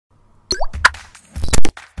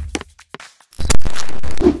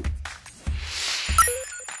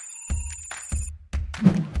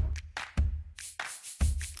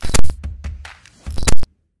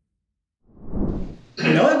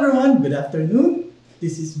good afternoon.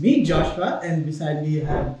 This is me, Joshua, and beside me you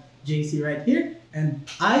have JC right here. And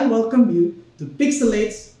I welcome you to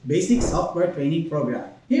Pixelate's Basic Software Training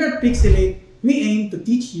Program. Here at Pixelate, we aim to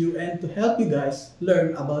teach you and to help you guys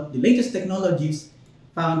learn about the latest technologies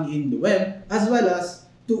found in the web, as well as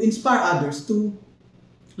to inspire others to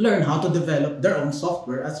learn how to develop their own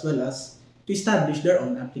software, as well as to establish their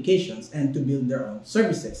own applications and to build their own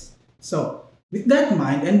services. So, with that in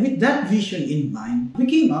mind and with that vision in mind, we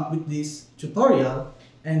came up with this tutorial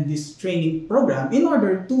and this training program in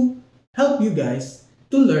order to help you guys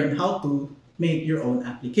to learn how to make your own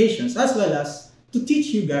applications, as well as to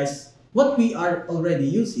teach you guys what we are already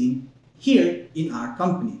using here in our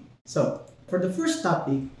company. So, for the first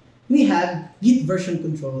topic, we have Git version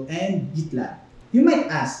control and GitLab. You might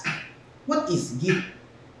ask, what is Git?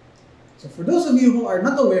 So for those of you who are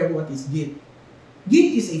not aware of what is Git,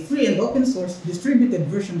 Git is a free and open source distributed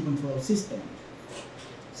version control system.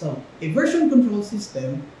 So a version control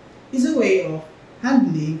system is a way of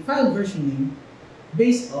handling file versioning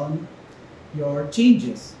based on your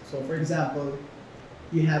changes. So for example,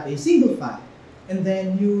 you have a single file and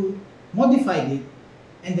then you modified it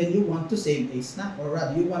and then you want to save a snap, or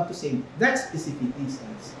rather you want to save that specific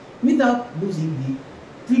instance without losing the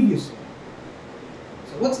previous one.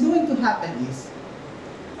 So what's going to happen is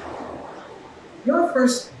your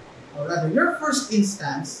first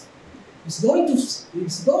instance is going to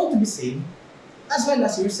be saved, as well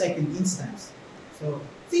as your second instance. So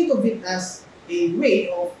think of it as a way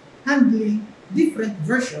of handling different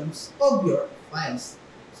versions of your files.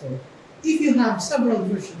 So if you have several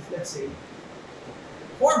versions, let's say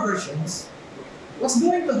 4 versions, what's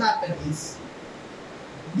going to happen is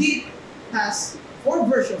Git has 4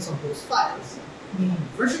 versions of those files, meaning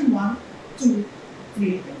version 1, 2,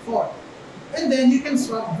 3, and 4. And then you can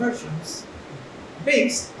swap versions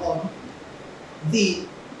based on based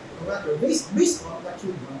on what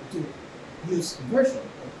you want to use the version of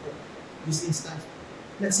this instance.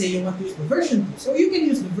 Let's say you want to use the version 2, so you can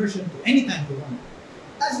use the version 2 anytime you want.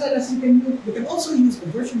 As well as you can also use the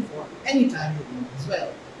version 4 anytime you want as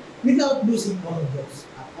well, without losing all of those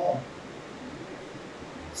at all.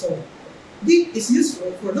 So Git is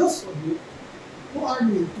useful for those of you who are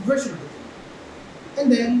new to version control. And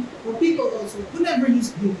then for people also who never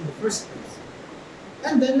used Git in the first place.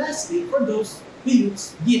 And then lastly, for those who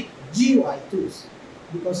use Git GUI tools,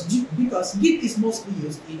 because Git is mostly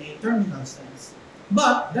used in a terminal sense.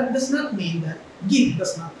 But that does not mean that Git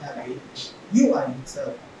does not have a UI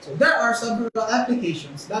itself. So there are several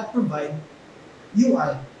applications that provide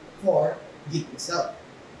UI for Git itself.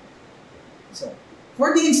 So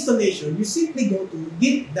for the installation, you simply go to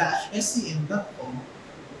git-scm.com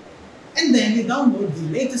and then you download the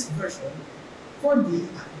latest version for the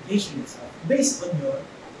application itself based on your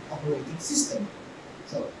operating system.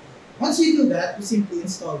 So once you do that, you simply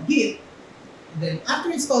install Git, and then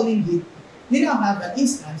after installing Git, you now have an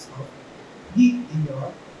instance of Git in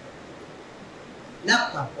your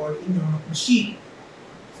laptop or in your machine.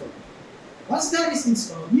 So once that is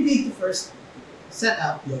installed, you need to first set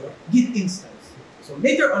up your Git instance. So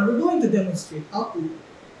later on, we're going to demonstrate how to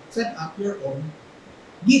set up your own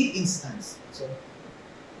Git instance. So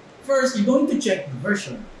first, you're going to check the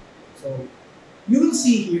version. So you will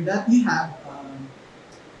see here that you have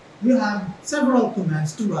several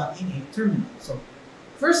commands to run in a terminal. So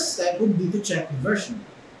first step would be to check the version.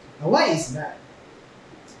 Now why is that?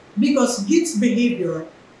 Because Git's behavior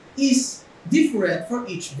is different for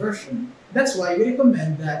each version. That's why we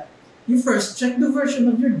recommend that you first check the version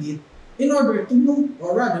of your Git in order to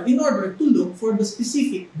look for the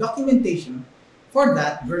specific documentation for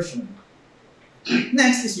that version.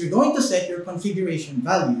 Next is you're going to set your configuration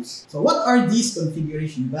values. So what are these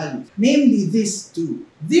configuration values? Namely these two.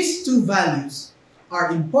 These two values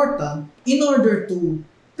are important in order to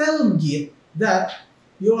tell Git that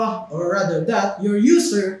that your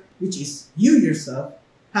user, which is you yourself,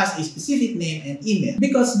 has a specific name and email.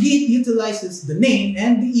 Because Git utilizes the name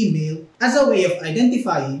and the email as a way of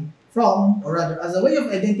identifying who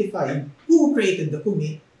created the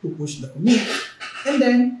commit, who pushed the commit, and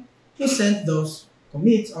then who sent those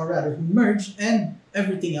commits, or rather who merged, and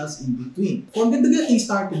everything else in between. For the getting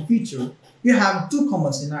started feature, you have 2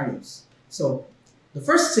 common scenarios. So the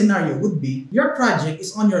first scenario would be your project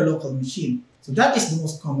is on your local machine. So that is the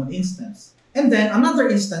most common instance. And then another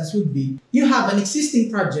instance would be you have an existing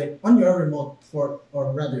project on your remote, or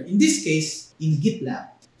rather in this case in GitLab.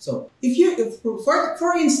 So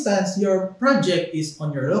for instance, your project is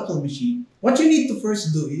on your local machine, what you need to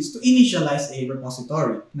first do is to initialize a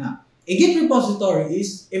repository. Now, a Git repository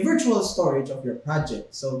is a virtual storage of your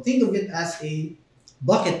project. So think of it as a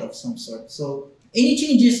bucket of some sort. So Any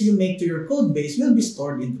changes you make to your code base will be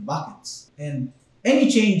stored in the buckets. And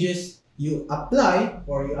any changes you apply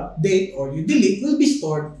or you update or you delete will be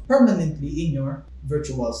stored permanently in your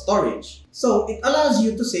virtual storage. So it allows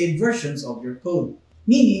you to save versions of your code.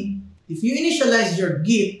 Meaning, if you initialize your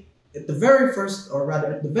Git at the very first, or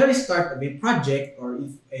rather at the very start of a project, or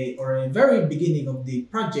a very beginning of the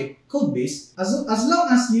project code base, as long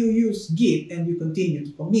as you use Git and you continue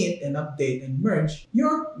to commit and update and merge,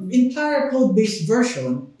 your entire code base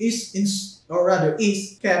version is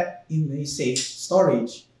kept in a safe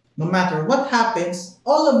storage. No matter what happens,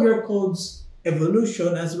 all of your code's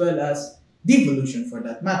evolution as well as devolution for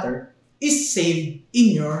that matter is saved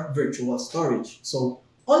in your virtual storage. So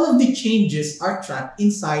all of the changes are tracked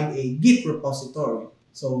inside a Git repository.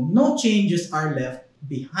 So no changes are left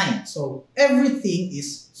behind. So everything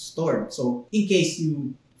is stored. So in case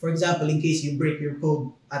you, for example, in case you break your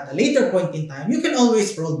code at a later point in time, you can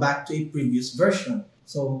always roll back to a previous version.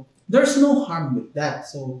 So there's no harm with that.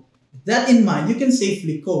 So with that in mind, you can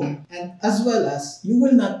safely code, and as well as you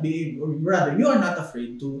will not be able, or rather you are not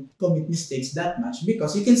afraid to commit mistakes that much,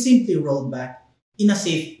 because you can simply roll back in a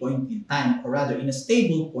safe point in time, or rather in a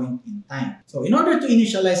stable point in time. So in order to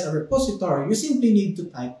initialize a repository, you simply need to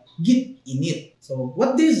type git init. So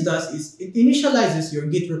what this does is it initializes your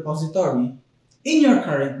Git repository in your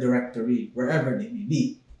current directory, wherever they may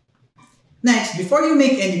be. Next, before you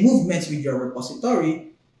make any movements with your repository,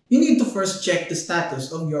 you need to first check the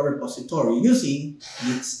status of your repository using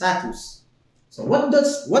Git status. So what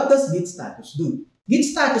does Git status do? Git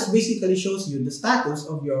status basically shows you the status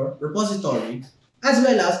of your repository, as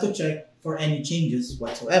well as to check for any changes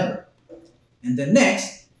whatsoever. And then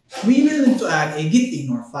next, we will need to add a git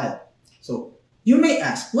ignore file. So you may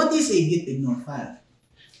ask, what is a git ignore file?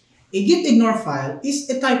 A git ignore file is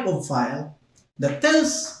a type of file that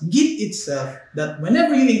tells Git itself that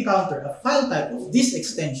whenever you encounter a file type of this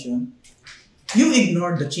extension, you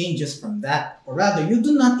ignore the changes from that, or rather you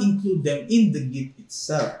do not include them in the Git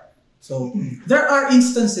itself. So there are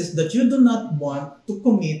instances that you do not want to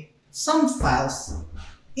commit some files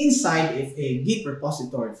inside of a Git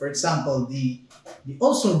repository. For example, the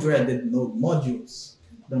also dreaded node modules,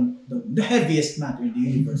 the heaviest matter in the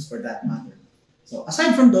universe for that matter. So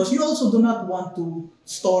aside from those, you also do not want to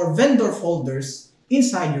store vendor folders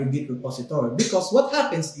inside your Git repository, because what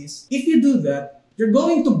happens is, if you do that, you're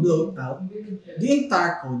going to bloat out the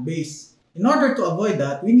entire code base. In order to avoid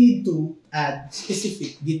that, we need to add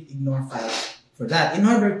specific git ignore files for that, in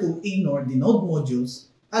order to ignore the node modules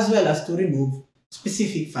as well as to remove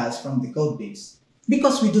specific files from the code base.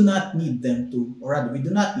 Because we do not need them to, or rather we do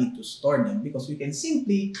not need to store them, because we can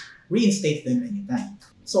simply reinstate them anytime.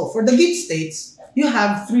 So for the Git states, you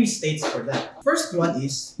have 3 states for that. First one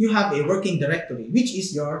is you have a working directory, which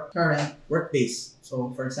is your current workbase.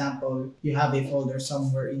 So for example, you have a folder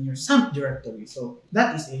somewhere in your SAMP directory. So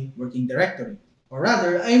that is a working directory. Or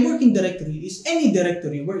rather, a working directory is any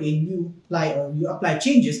directory wherein you apply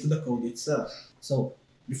changes to the code itself. So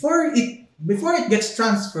before it gets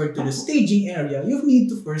transferred to the staging area, you need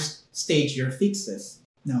to first stage your fixes.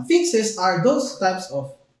 Now, fixes are those types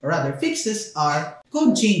of, or rather, fixes are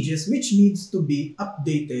code changes which needs to be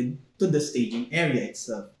updated to the staging area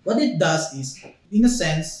itself. What it does is, in a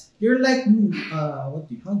sense, you're like,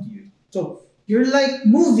 you're like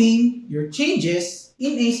moving your changes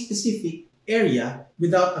in a specific area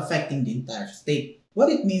without affecting the entire state. What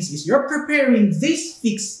it means is you're preparing this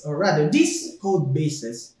fix, or rather these code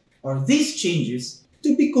bases or these changes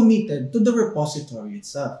to be committed to the repository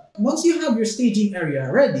itself. Once you have your staging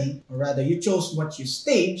area ready, or rather you chose what you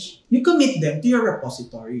stage, you commit them to your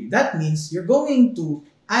repository. That means you're going to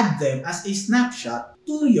add them as a snapshot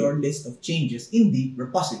to your list of changes in the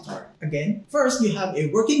repository. Again, first you have a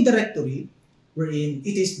working directory wherein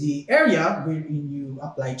it is the area wherein you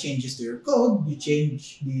apply changes to your code, you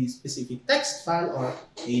change the specific text file or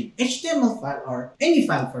an HTML file or any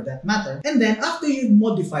file for that matter. And then after you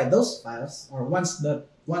modify those files, or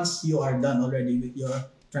once you are done already with your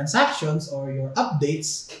transactions or your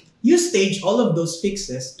updates, you stage all of those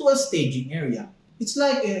fixes to a staging area. It's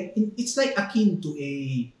like akin to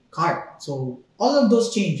a cart. So all of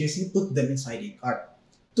those changes, you put them inside a cart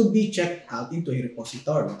to be checked out into a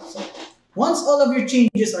repository. So once all of your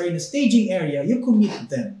changes are in the staging area, you commit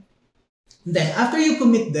them. Then after you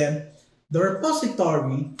commit them, the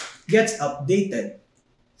repository gets updated.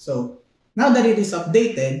 So now that it is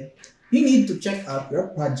updated, you need to check out your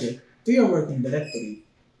project to your working directory.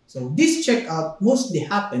 So this checkout mostly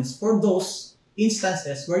happens for those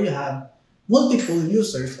instances where you have multiple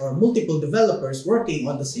users or multiple developers working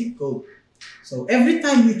on the same code. So every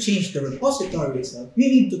time you change the repository itself, you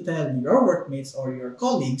need to tell your workmates or your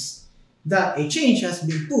colleagues that a change has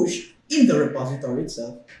been pushed in the repository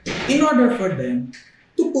itself in order for them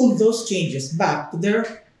to pull those changes back to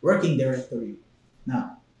their working directory.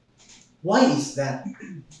 Now, why is that?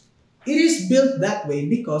 It is built that way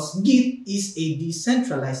because Git is a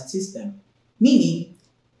decentralized system, meaning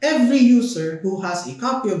every user who has a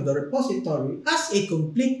copy of the repository has a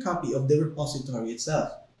complete copy of the repository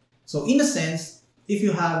itself. So in a sense, if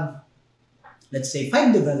you have, let's say,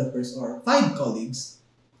 5 developers or 5 colleagues,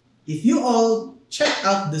 if you all check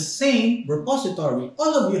out the same repository,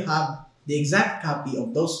 all of you have the exact copy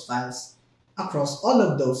of those files across all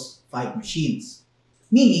of those 5 machines.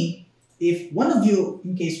 Meaning, if one of you,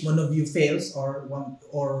 in case one of you fails or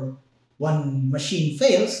one machine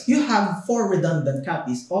fails, you have 4 redundant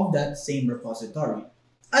copies of that same repository,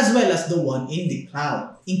 as well as the one in the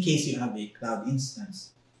cloud, in case you have a cloud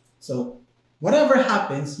instance. So, whatever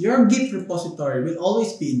happens, your Git repository will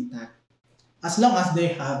always be intact as long as they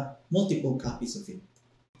have multiple copies of it.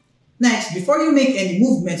 Next, before you make any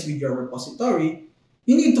movements with your repository,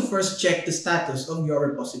 you need to first check the status of your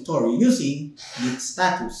repository using Git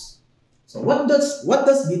Status. So what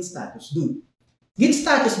does Git Status do? Git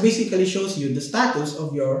Status basically shows you the status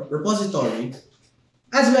of your repository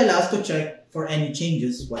as well as to check for any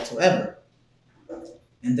changes whatsoever.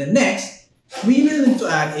 And then next, we will need to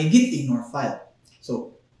add a git ignore file.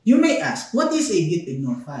 So you may ask, what is a git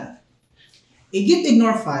ignore file? A git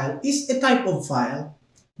ignore file is a type of file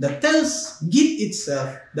that tells Git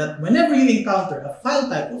itself that whenever you encounter a file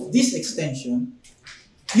type of this extension,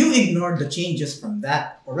 you ignore the changes from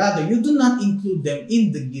that, or rather, you do not include them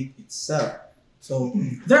in the Git itself. So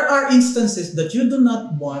there are instances that you do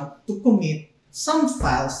not want to commit some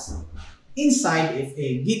files inside of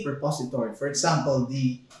a Git repository. For example,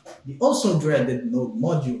 the also dreaded node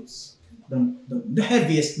modules, the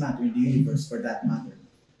heaviest matter in the universe for that matter.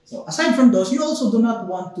 So aside from those, you also do not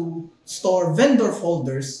want to store vendor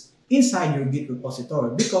folders inside your Git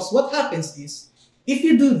repository, because what happens is, if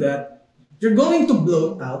you do that, you're going to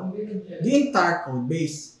bloat out the entire code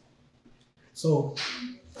base. So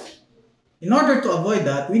in order to avoid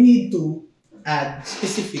that, we need to add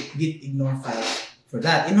specific git ignore files for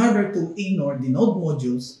that in order to ignore the node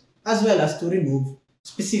modules as well as to remove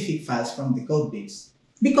specific files from the code base.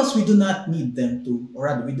 Because we do not need them to, or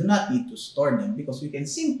rather we do not need to store them, because we can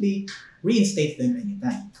simply reinstate them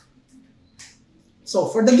anytime. So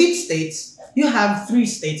for the Git states, you have 3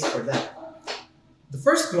 states for that. The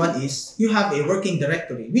first one is you have a working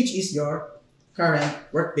directory, which is your current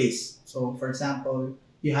workspace. So for example,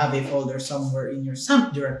 you have a folder somewhere in your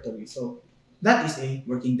SAMP directory. So that is a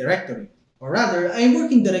working directory. Or rather, a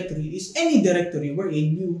working directory is any directory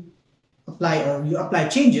wherein you apply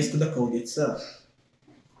changes to the code itself.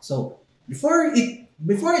 So before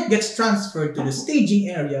it gets transferred to the staging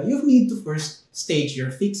area, you need to first stage your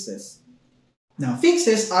fixes. Now,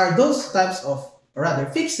 fixes are those types of, or rather,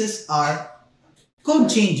 fixes are code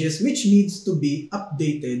changes which needs to be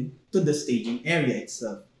updated to the staging area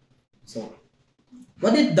itself. So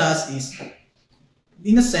what it does is,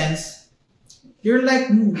 in a sense, you're like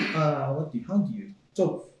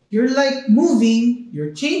you're like moving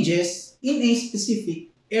your changes in a specific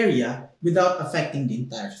area without affecting the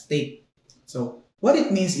entire state. So what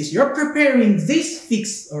it means is you're preparing this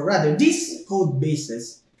fix, or rather these code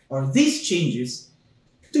bases or these changes,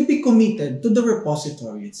 to be committed to the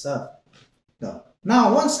repository itself.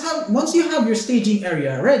 Now, once you have your staging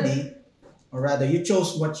area ready, or rather you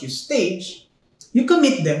chose what you stage, you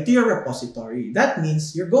commit them to your repository. That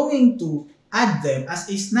means you're going to add them as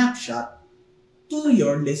a snapshot to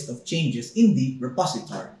your list of changes in the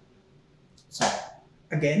repository. So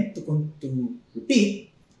again, to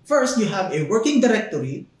repeat, first you have a working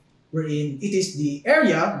directory wherein it is the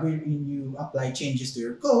area wherein you apply changes to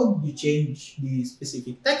your code, you change the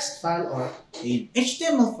specific text file or an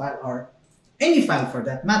HTML file or any file for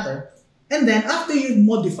that matter. And then after you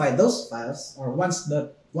modify those files, or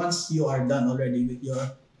once you are done already with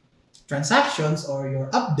your transactions or your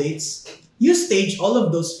updates, you stage all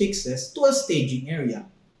of those fixes to a staging area.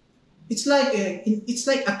 It's like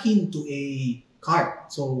akin to a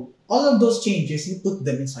cart. So all of those changes, you put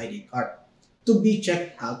them inside a cart to be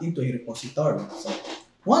checked out into a repository. So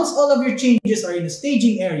once all of your changes are in the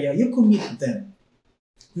staging area, you commit them.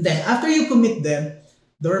 And then after you commit them,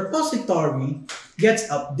 the repository gets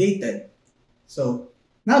updated. So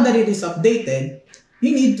now that it is updated,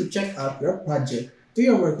 you need to check out your project to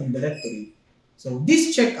your working directory. So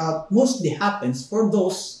this checkout mostly happens for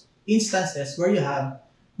those instances where you have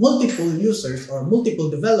multiple users or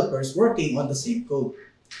multiple developers working on the same code.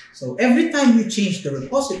 So every time you change the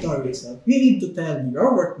repository itself, you need to tell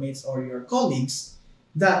your workmates or your colleagues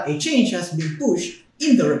that a change has been pushed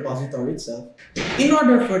in the repository itself in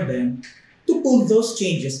order for them to pull those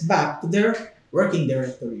changes back to their working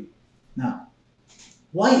directory. Now,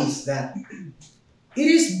 why is that? It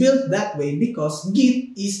is built that way because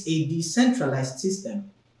Git is a decentralized system,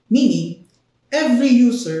 meaning every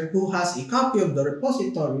user who has a copy of the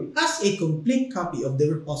repository has a complete copy of the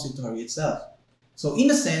repository itself. So in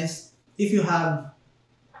a sense, if you have,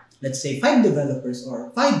 let's say, 5 developers or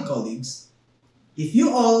 5 colleagues, if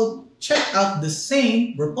you all check out the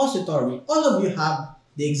same repository, all of you have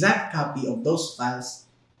the exact copy of those files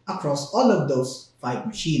across all of those 5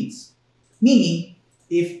 machines. Meaning,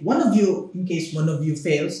 if one of you, in case one of you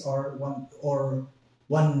fails or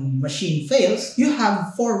one machine fails, you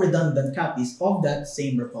have 4 redundant copies of that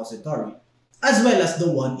same repository, as well as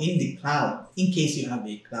the one in the cloud, in case you have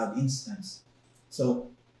a cloud instance.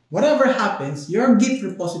 So, whatever happens, your Git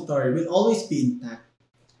repository will always be intact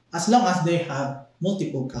as long as they have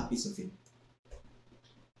multiple copies of it.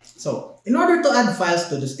 So, in order to add files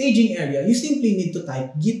to the staging area, you simply need to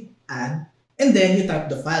type git add and then you type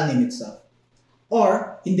the file name itself.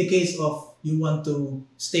 Or, in the case of you want to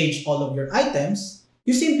stage all of your items,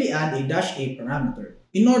 you simply add a -a parameter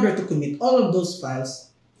in order to commit all of those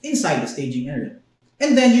files inside the staging area.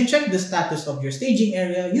 And then you check the status of your staging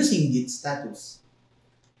area using git status.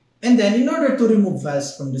 And then in order to remove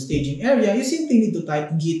files from the staging area, you simply need to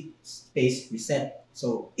type git space reset.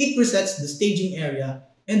 So it resets the staging area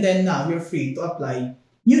and then now you're free to apply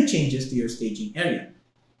new changes to your staging area.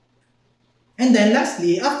 And then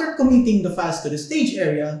lastly, after committing the files to the stage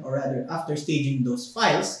area, or rather after staging those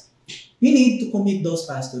files, you need to commit those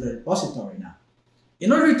files to the repository now.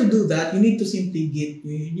 In order to do that, you need to simply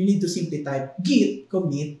type git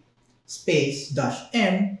commit space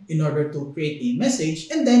 -m in order to create a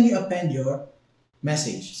message, and then you append your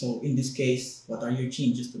message. So in this case, what are your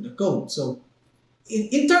changes to the code? So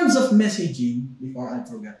in terms of messaging, before I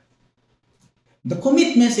forget, the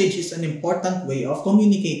commit message is an important way of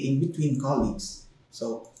communicating between colleagues.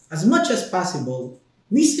 So as much as possible,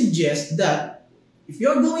 we suggest that if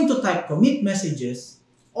you're going to type commit messages,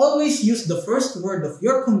 always use the first word of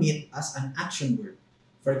your commit as an action word.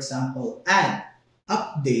 For example, add,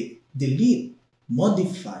 update, delete,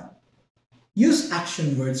 modify. Use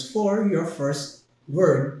action words for your first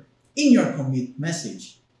word in your commit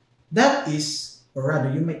message. That is, or rather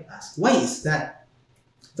you might ask, why is that?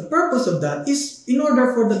 The purpose of that is in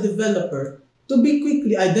order for the developer to be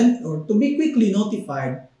quickly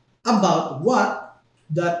notified about what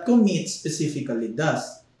that commit specifically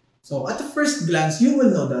does. So at the first glance, you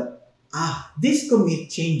will know that, this commit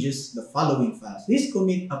changes the following files. This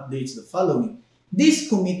commit updates the following. This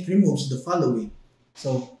commit removes the following.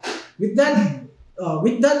 So with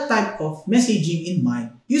that type of messaging in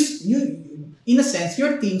mind, in a sense,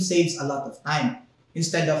 your team saves a lot of time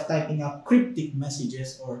instead of typing up cryptic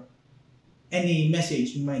messages or any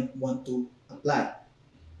message you might want to apply.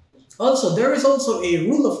 Also, there is also a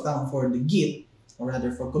rule of thumb for the Git, or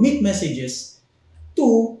rather for commit messages,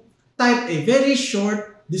 to type a very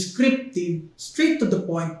short, descriptive, straight to the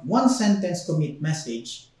point, one-sentence commit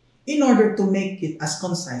message in order to make it as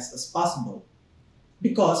concise as possible.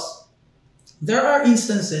 Because there are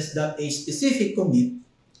instances that a specific commit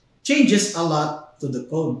changes a lot to the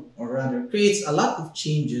code, or rather creates a lot of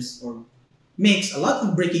changes or makes a lot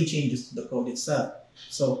of breaking changes to the code itself.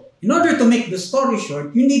 So in order to make the story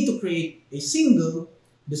short, you need to create a single,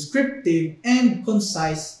 descriptive, and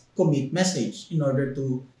concise commit message in order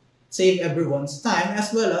to save everyone's time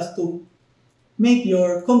as well as to make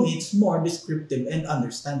your commits more descriptive and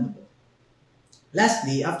understandable.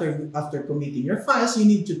 Lastly, after committing your files, you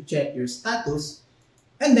need to check your status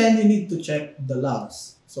and then you need to check the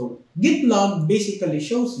logs. So Git log basically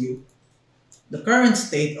shows you the current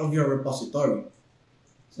state of your repository.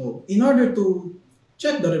 So in order to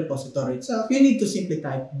check the repository itself, you need to simply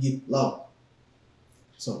type git log.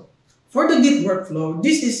 So for the Git workflow,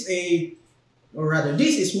 this is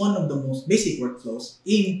one of the most basic workflows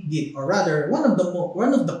in Git, or rather one of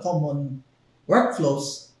the common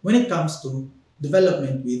workflows when it comes to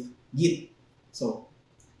development with Git. So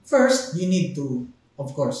first, you need to,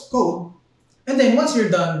 of course, code. And then once you're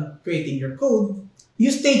done creating your code, you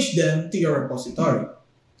stage them to your repository.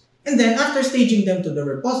 And then after staging them to the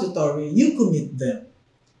repository, you commit them.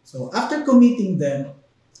 So after committing them,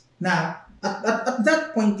 now at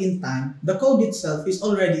that point in time, the code itself is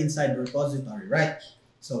already inside the repository, right?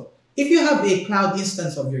 So if you have a cloud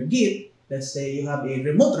instance of your Git, let's say you have a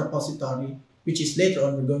remote repository, which is later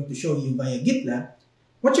on we're going to show you via GitLab,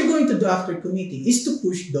 what you're going to do after committing is to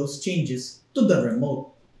push those changes to the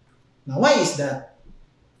remote. Now, why is that?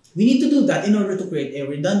 We need to do that in order to create a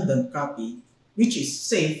redundant copy which is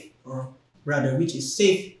safe, or rather which is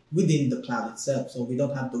safe within the cloud itself. So we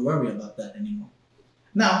don't have to worry about that anymore.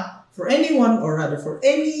 Now, for anyone, or rather for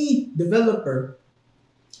any developer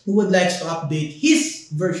who would like to update his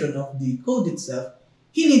version of the code itself,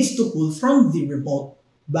 he needs to pull from the remote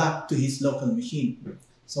back to his local machine.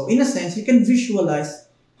 So in a sense, you can visualize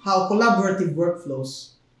how collaborative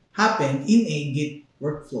workflows happen in a Git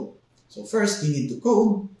workflow. So first, you need to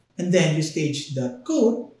code, and then you stage that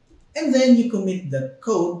code, and then you commit that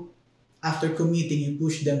code. After committing, you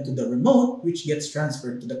push them to the remote, which gets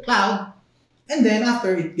transferred to the cloud. And then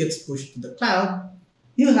after it gets pushed to the cloud,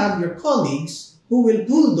 you have your colleagues who will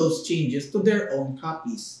pull those changes to their own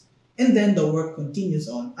copies. And then the work continues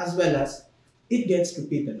on, as well as it gets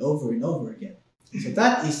repeated over and over again. So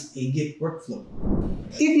that is a Git workflow.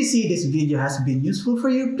 If you see this video has been useful for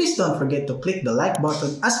you, please don't forget to click the like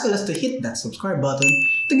button as well as to hit that subscribe button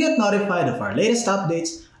to get notified of our latest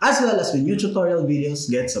updates as well as when new tutorial videos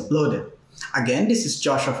gets uploaded. Again, this is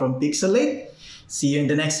Joshua from Pixelate. See you in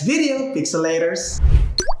the next video, Pixelators!